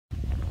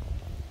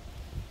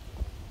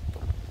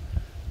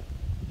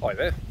Hi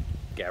there,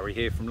 Gary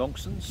here from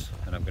Longsons,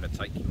 and I'm going to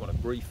take you on a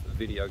brief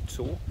video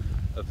tour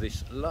of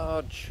this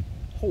large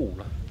hall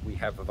we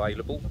have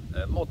available,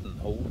 a modern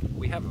hall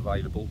we have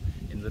available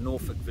in the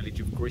Norfolk village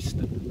of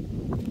Griston.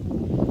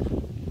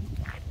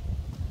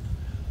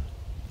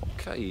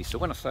 Okay, so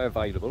when I say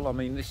available, I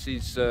mean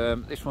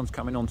this one's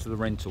coming onto the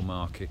rental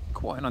market.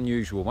 Quite an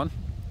unusual one.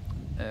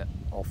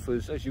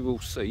 Offers, as you will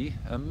see,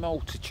 a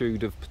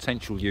multitude of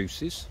potential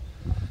uses.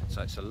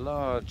 So it's a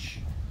large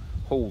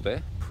hall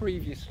there,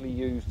 previously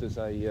used as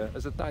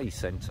a day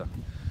centre,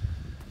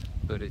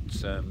 but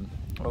it's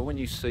well, when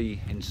you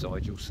see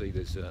inside, you'll see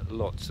there's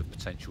lots of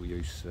potential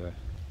use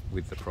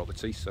with the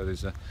property. So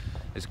there's a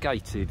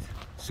gated,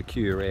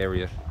 secure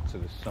area to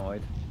the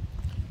side.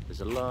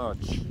 There's a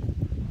large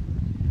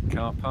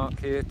car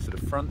park here to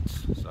the front,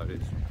 so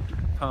there's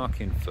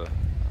parking for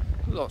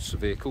lots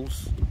of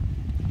vehicles,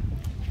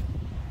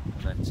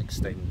 and that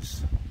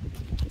extends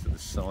to the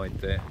side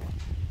there.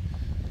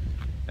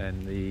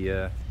 And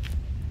the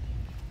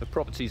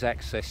property is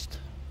accessed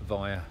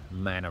via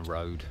Manor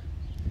Road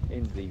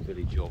in the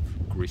village of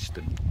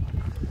Griston.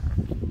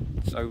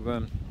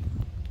 So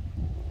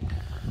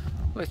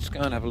let's go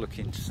and have a look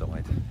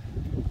inside.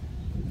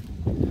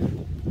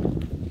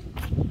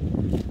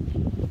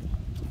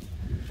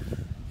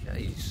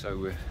 Okay, so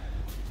we're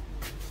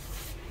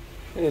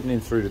heading in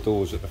through the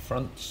doors at the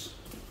front.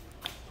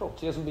 The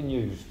property hasn't been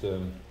used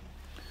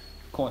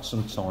quite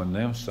some time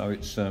now, so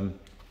it's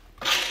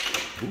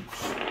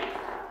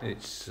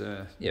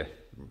yeah,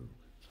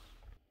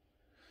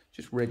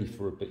 just ready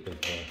for a bit of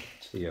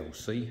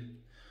TLC.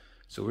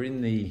 So we're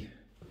in the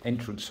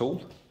entrance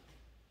hall.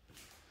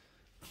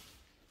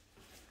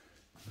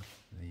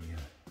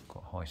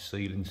 Got high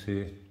ceilings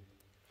here,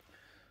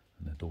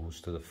 and the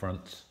doors to the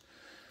front.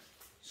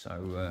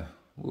 So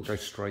we'll go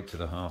straight to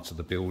the heart of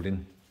the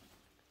building.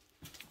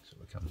 So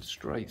we come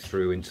straight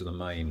through into the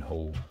main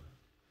hall.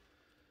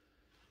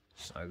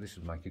 So this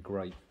would make a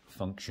great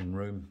function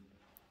room.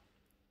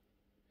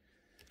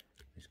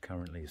 There's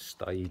currently a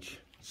stage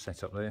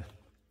set up there.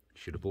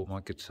 Should have bought my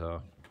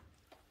guitar.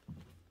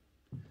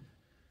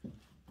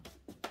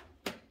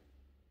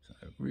 So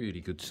a really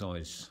good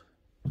size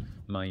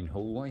main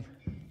hallway,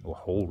 or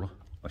hall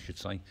I should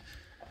say.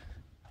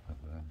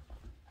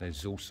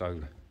 There's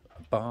also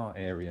a bar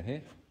area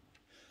here.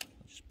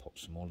 I'll just pop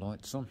some more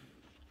lights on.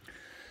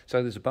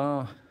 So there's a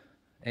bar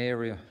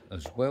area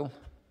as well.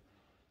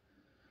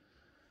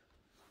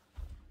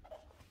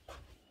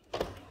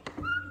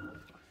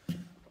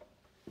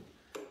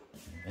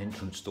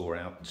 Entrance door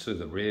out to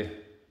the rear,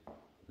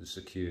 the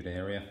secured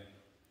area.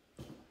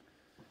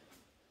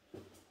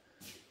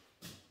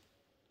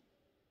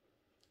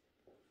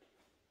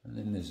 And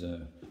then there's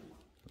a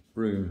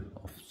room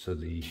off to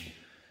the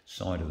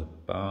side of the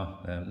bar.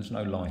 There's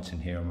no light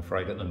in here, I'm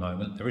afraid, at the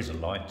moment. There is a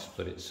light,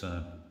 but it's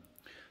the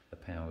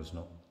power's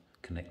not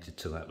connected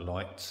to that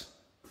light.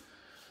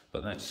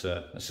 But that's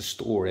a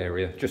store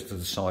area just to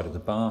the side of the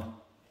bar.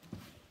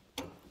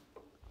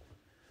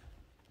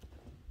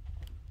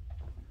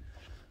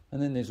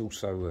 And then there's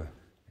also a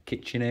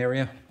kitchen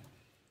area,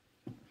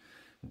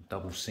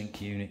 double sink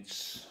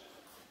units.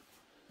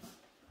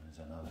 There's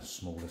another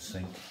smaller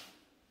sink.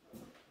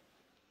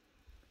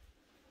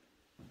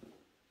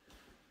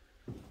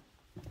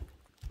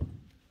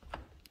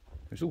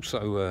 There's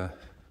also a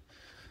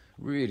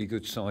really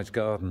good sized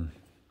garden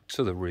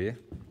to the rear.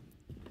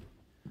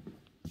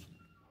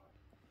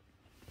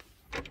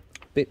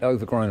 Bit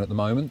overgrown at the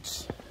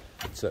moment,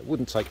 so it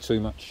wouldn't take too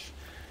much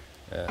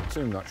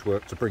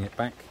work to bring it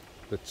back.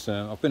 But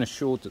I've been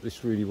assured that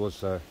this really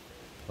was a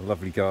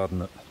lovely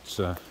garden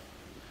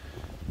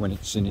when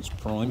it's in its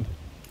prime.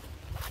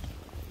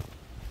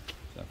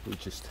 So if we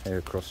just head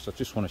across, I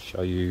just want to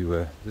show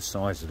you the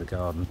size of the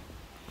garden.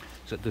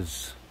 So it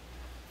does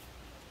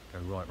go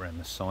right round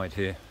the side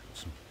here.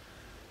 Some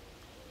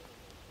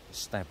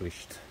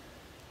established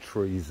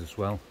trees as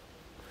well.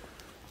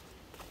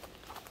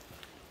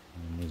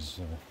 And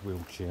there's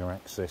wheelchair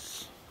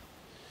access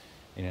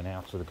in and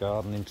out of the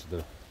garden into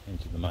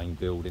the main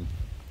building.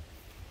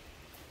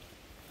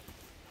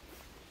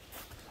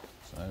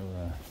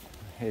 So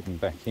heading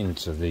back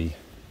into the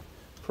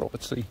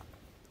property,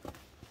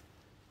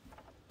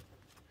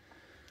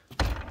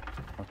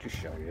 I'll just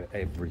show you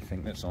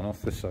everything that's on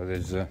offer. So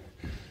there's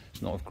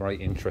it's not of great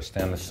interest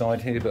down the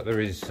side here, but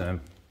there's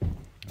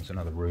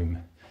another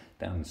room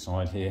down the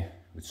side here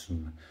with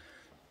some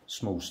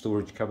small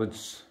storage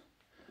cupboards,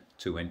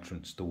 two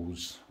entrance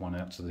doors, one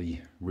out to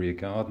the rear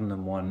garden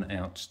and one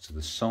out to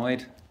the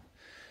side.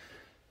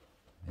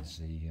 There's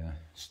the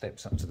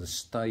steps up to the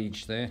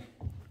stage there.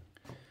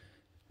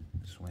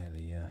 That's where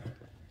the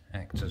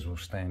actors will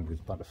stand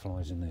with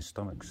butterflies in their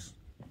stomachs.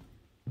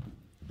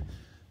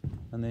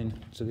 And then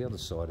to the other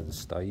side of the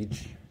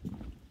stage,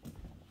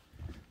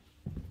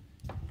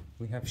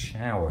 we have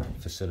shower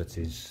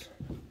facilities.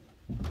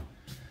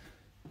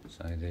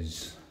 So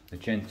there's the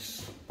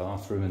gents'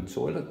 bathroom and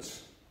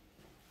toilet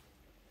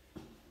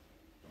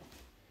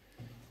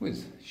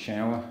with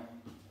shower,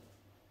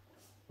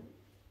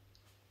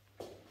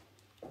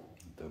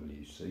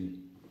 WC.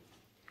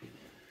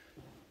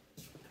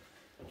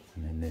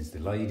 And there's the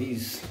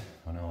ladies.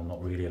 I know I'm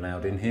not really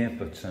allowed in here,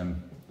 but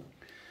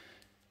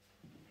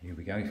here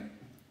we go.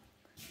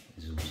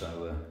 There's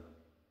also a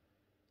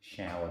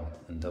shower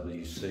and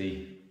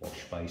WC,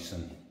 wash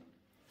basin.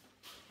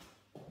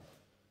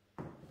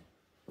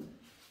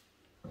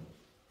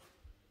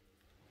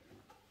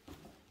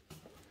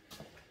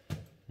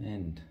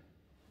 And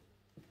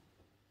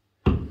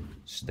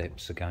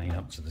steps again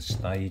up to the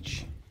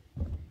stage.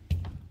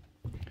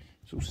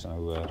 It's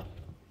also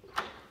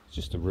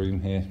just a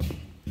room here,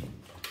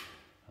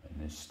 and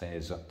there's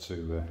stairs up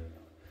to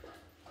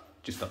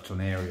just up to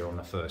an area on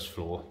the first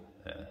floor.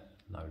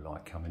 No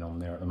light coming on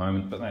there at the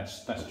moment, but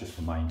that's just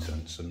for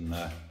maintenance and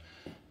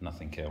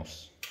nothing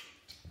else.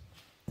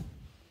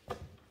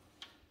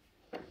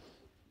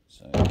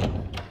 So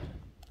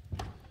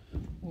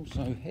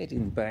also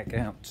heading back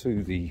out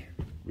to the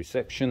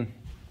reception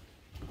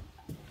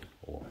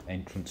or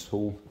entrance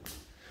hall.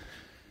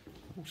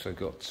 Also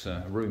got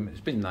a room.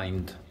 It's been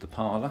named the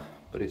parlour,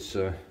 but it's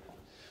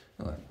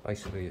well,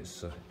 basically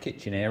it's a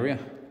kitchen area,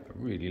 a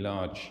really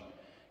large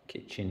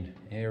kitchen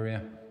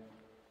area.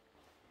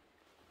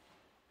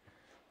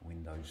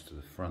 Windows to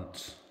the front.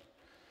 So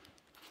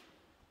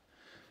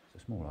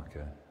it's more like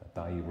a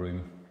day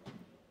room.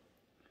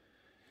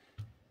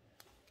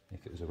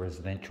 If it was a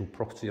residential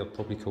property, I'd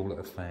probably call it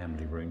a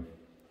family room,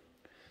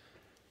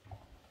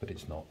 but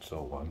it's not, so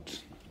I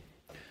won't.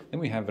 Then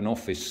we have an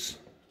office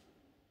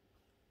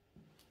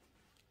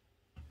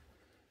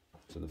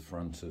to the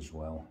front as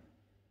well.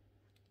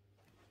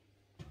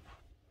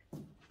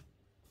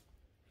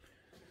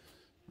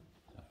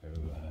 So,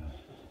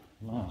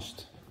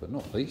 last but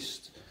not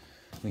least,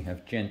 we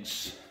have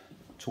gents'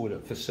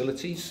 toilet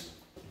facilities,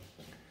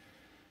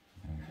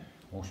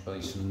 wash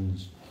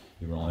basins,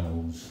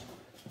 urinals,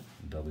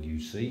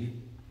 WC.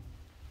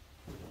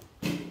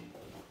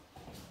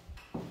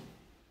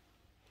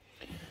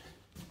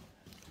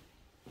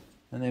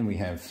 And then we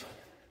have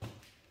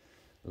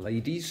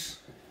ladies.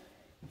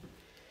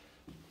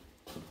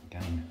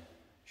 Again,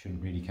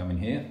 shouldn't really come in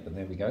here, but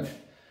there we go.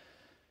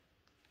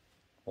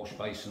 Wash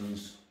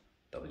basins,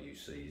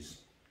 WCs.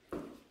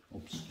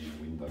 Oops,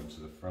 window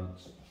to the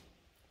front.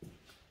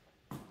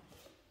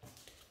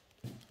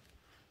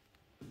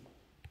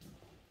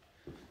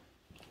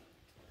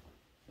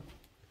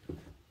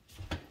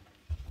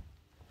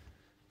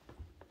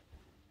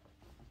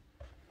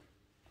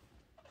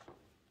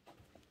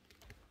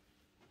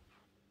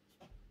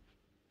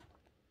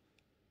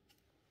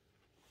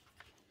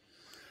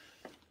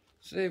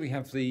 So there we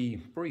have the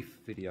brief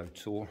video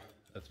tour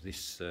of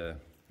this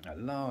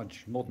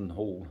large modern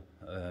hall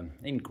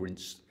in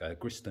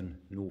Griston,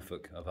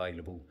 Norfolk,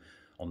 available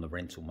on the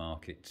rental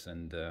market.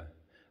 And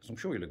as I'm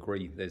sure you'll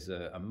agree, there's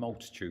a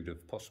multitude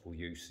of possible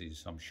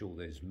uses. I'm sure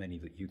there's many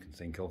that you can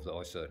think of that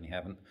I certainly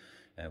haven't,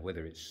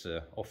 whether it's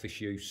office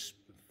use,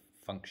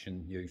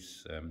 function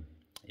use.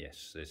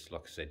 Yes, it's,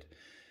 like I said,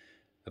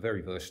 a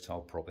very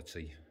versatile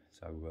property.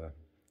 So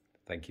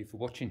thank you for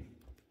watching.